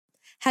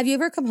Have you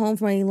ever come home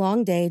from a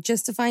long day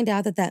just to find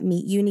out that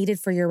meat you needed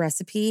for your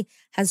recipe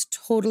has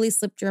totally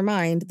slipped your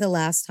mind the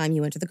last time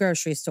you went to the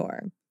grocery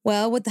store?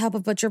 Well, with the help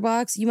of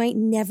ButcherBox, you might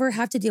never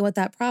have to deal with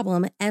that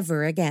problem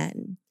ever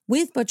again.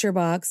 With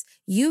ButcherBox,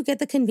 you get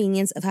the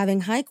convenience of having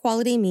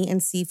high-quality meat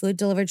and seafood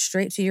delivered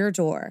straight to your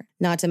door.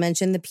 Not to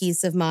mention the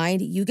peace of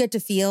mind you get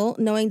to feel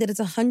knowing that it's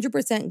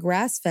 100%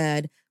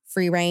 grass-fed,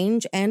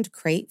 free-range, and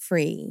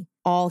crate-free.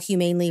 All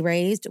humanely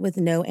raised with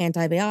no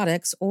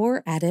antibiotics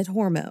or added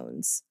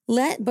hormones.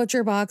 Let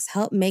ButcherBox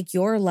help make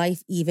your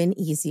life even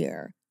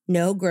easier.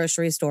 No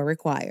grocery store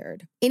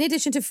required. In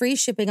addition to free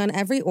shipping on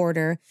every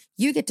order,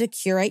 you get to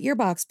curate your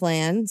box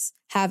plans,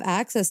 have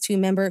access to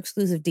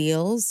member-exclusive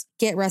deals,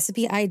 get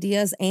recipe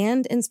ideas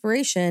and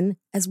inspiration,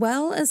 as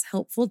well as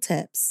helpful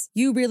tips.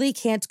 You really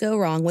can't go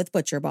wrong with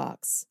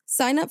ButcherBox.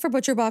 Sign up for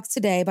ButcherBox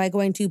today by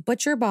going to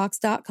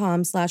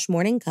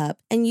butcherbox.com/morningcup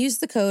and use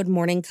the code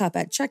morningcup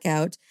at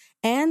checkout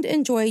and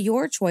enjoy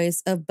your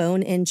choice of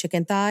bone-in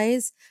chicken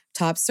thighs,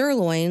 top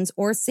sirloins,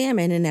 or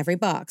salmon in every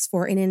box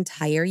for an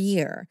entire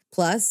year.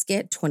 Plus,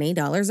 get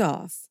 $20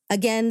 off.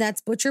 Again,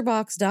 that's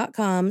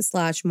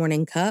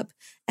butcherbox.com/morningcup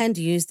and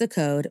use the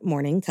code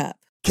morningcup.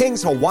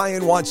 King's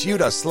Hawaiian wants you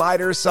to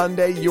slider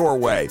Sunday your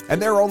way,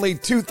 and there are only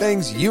two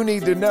things you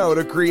need to know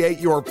to create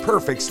your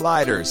perfect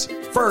sliders.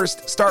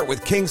 First, start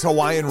with King's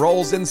Hawaiian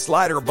rolls and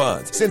slider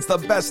buns, since the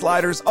best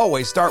sliders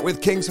always start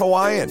with King's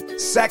Hawaiian.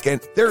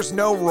 Second, there's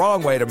no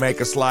wrong way to make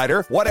a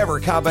slider.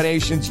 Whatever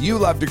combinations you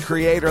love to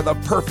create are the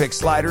perfect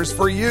sliders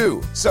for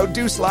you. So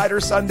do Slider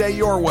Sunday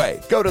your way.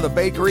 Go to the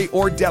bakery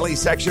or deli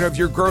section of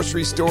your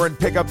grocery store and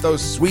pick up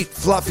those sweet,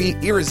 fluffy,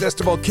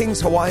 irresistible King's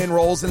Hawaiian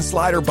rolls and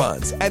slider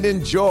buns, and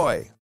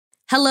enjoy.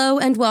 Hello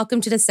and welcome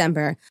to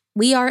December.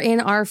 We are in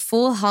our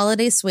full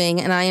holiday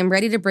swing, and I am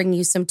ready to bring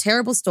you some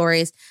terrible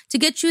stories to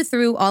get you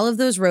through all of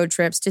those road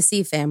trips to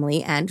see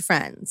family and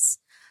friends.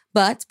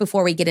 But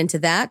before we get into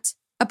that,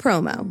 a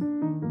promo.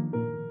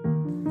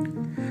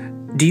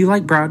 Do you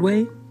like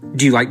Broadway?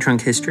 Do you like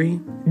drunk history?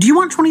 Do you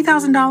want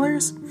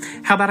 $20,000?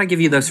 How about I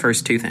give you those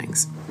first two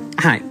things?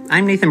 Hi,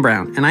 I'm Nathan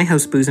Brown, and I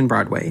host Booze and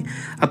Broadway,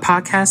 a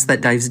podcast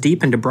that dives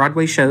deep into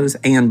Broadway shows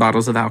and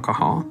bottles of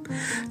alcohol.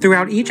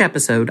 Throughout each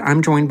episode,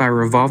 I'm joined by a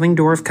revolving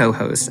door of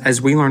co-hosts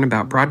as we learn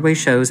about Broadway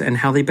shows and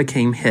how they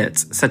became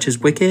hits, such as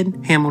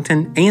Wicked,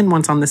 Hamilton, and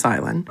Once on This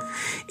Island.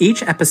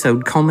 Each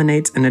episode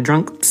culminates in a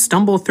drunk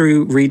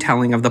stumble-through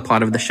retelling of the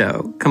plot of the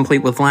show,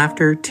 complete with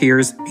laughter,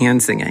 tears,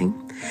 and singing.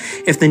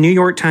 If the New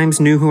York Times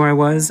knew who I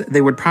was,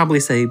 they would probably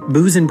say,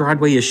 Booze and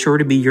Broadway is sure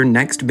to be your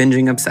next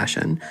binging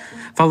obsession.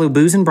 Follow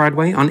Booze and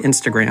Broadway on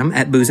Instagram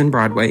at Booze and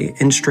Broadway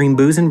and stream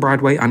Booze and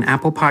Broadway on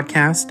Apple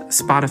Podcast,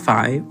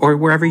 Spotify, or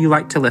wherever you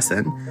like to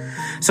listen.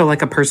 So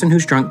like a person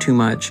who's drunk too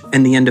much,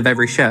 in the end of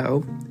every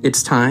show,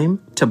 it's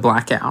time to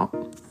black out.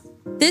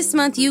 This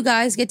month, you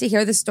guys get to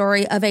hear the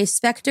story of a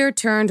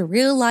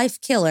specter-turned-real-life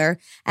killer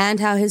and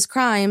how his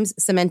crimes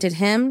cemented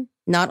him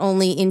not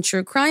only in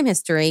true crime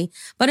history,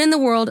 but in the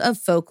world of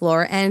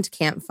folklore and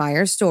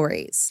campfire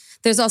stories.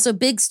 There's also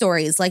big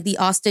stories like the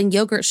Austin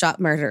yogurt shop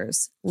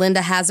murders,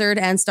 Linda Hazard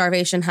and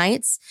Starvation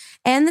Heights,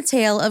 and the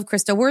tale of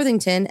Krista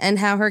Worthington and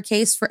how her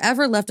case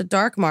forever left a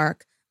dark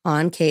mark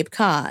on Cape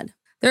Cod.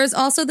 There's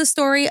also the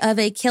story of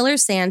a killer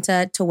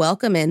Santa to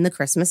welcome in the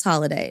Christmas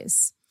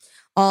holidays.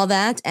 All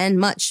that and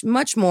much,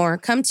 much more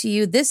come to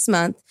you this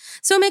month,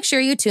 so make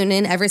sure you tune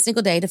in every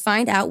single day to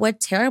find out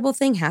what terrible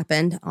thing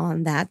happened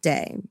on that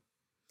day.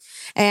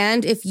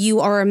 And if you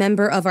are a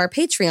member of our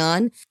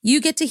Patreon, you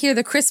get to hear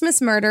the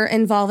Christmas murder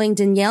involving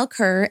Danielle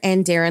Kerr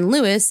and Darren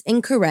Lewis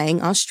in Kerrang,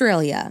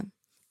 Australia.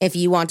 If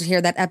you want to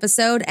hear that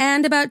episode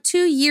and about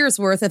 2 years'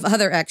 worth of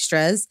other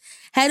extras,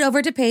 head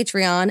over to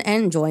Patreon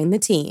and join the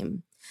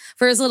team.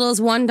 For as little as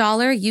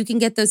 $1, you can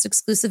get those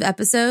exclusive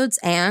episodes,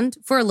 and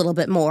for a little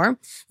bit more,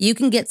 you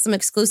can get some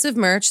exclusive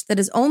merch that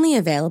is only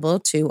available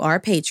to our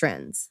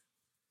patrons.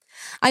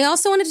 I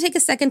also want to take a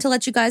second to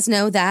let you guys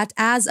know that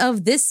as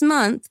of this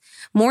month,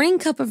 Morning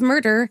Cup of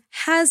Murder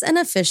has an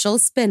official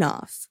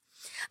spinoff.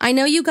 I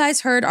know you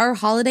guys heard our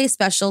holiday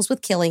specials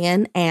with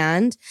Killian,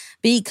 and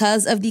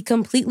because of the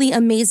completely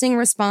amazing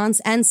response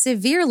and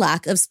severe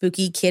lack of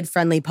spooky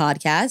kid-friendly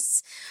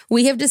podcasts,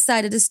 we have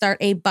decided to start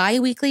a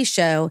bi-weekly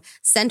show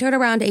centered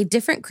around a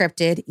different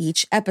cryptid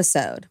each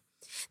episode.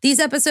 These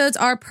episodes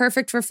are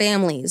perfect for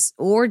families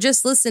or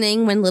just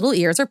listening when little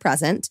ears are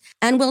present,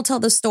 and will tell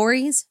the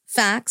stories,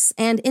 facts,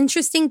 and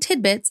interesting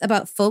tidbits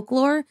about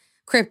folklore,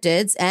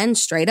 cryptids, and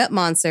straight-up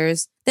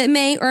monsters that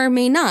may or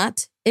may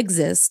not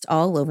exist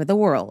all over the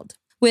world.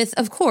 With,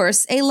 of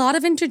course, a lot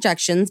of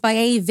interjections by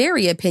a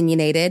very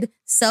opinionated,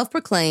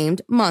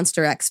 self-proclaimed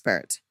monster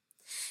expert.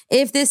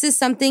 If this is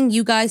something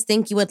you guys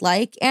think you would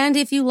like, and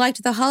if you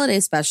liked the holiday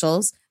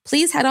specials,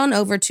 please head on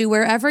over to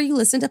wherever you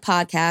listen to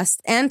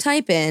podcasts and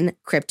type in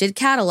Cryptid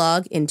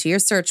Catalog into your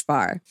search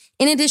bar.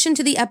 In addition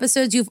to the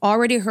episodes you've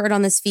already heard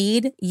on this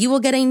feed, you will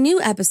get a new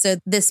episode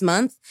this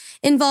month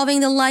involving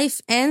the life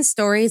and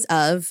stories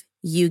of,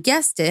 you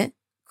guessed it,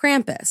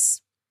 Krampus.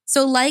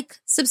 So like,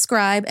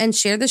 subscribe, and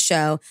share the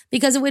show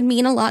because it would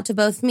mean a lot to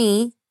both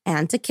me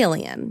and to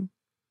Killian.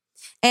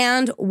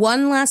 And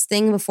one last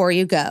thing before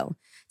you go.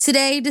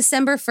 Today,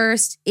 December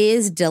 1st,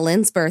 is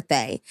Dylan's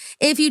birthday.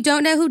 If you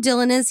don't know who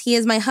Dylan is, he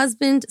is my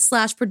husband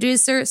 /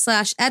 producer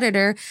 /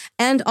 editor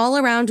and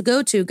all-around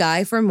go-to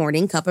guy for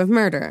Morning Cup of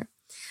Murder.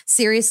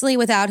 Seriously,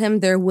 without him,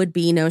 there would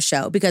be no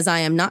show because I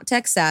am not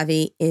tech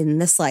savvy in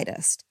the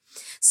slightest.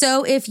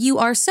 So if you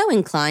are so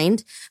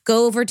inclined,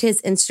 go over to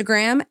his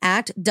Instagram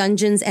at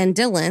Dungeons and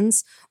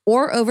Dylans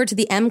or over to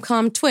the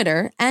MCOM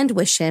Twitter and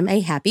wish him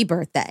a happy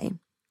birthday.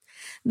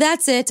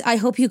 That's it. I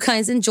hope you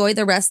guys enjoy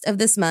the rest of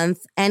this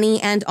month,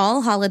 any and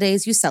all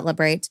holidays you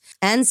celebrate,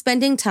 and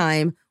spending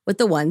time with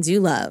the ones you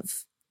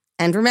love.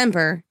 And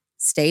remember,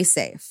 stay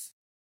safe.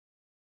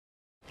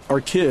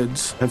 Our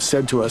kids have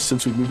said to us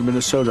since we moved to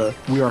Minnesota,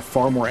 we are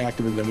far more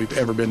active than we've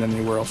ever been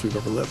anywhere else we've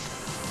ever lived.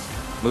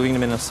 Moving to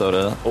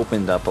Minnesota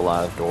opened up a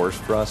lot of doors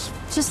for us.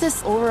 Just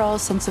this overall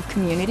sense of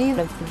community,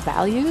 of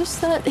values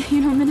that,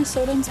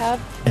 Minnesotans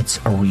have. It's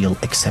a real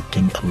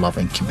accepting,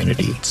 loving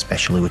community,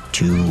 especially with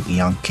 2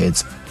 young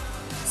kids.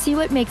 See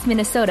what makes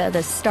Minnesota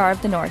the star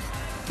of the North.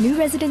 New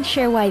residents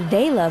share why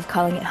they love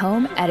calling it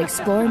home at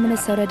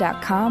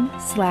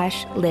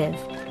exploreminnesota.com/live.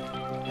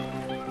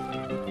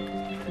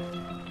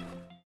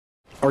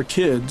 Our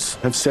kids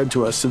have said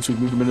to us since we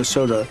moved to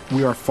Minnesota,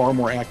 we are far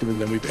more active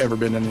than we've ever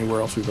been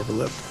anywhere else we've ever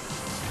lived.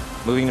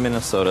 Moving to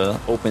Minnesota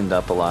opened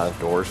up a lot of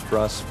doors for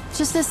us.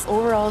 Just this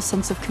overall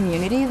sense of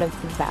community, of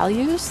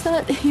values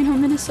that,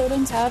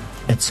 Minnesotans have.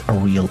 It's a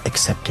real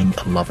accepting,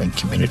 loving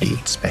community,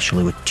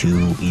 especially with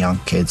 2 young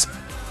kids.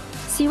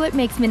 See what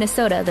makes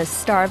Minnesota the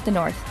star of the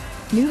North.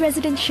 New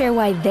residents share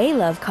why they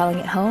love calling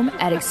it home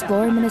at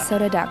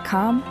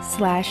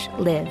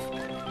exploreminnesota.com/live.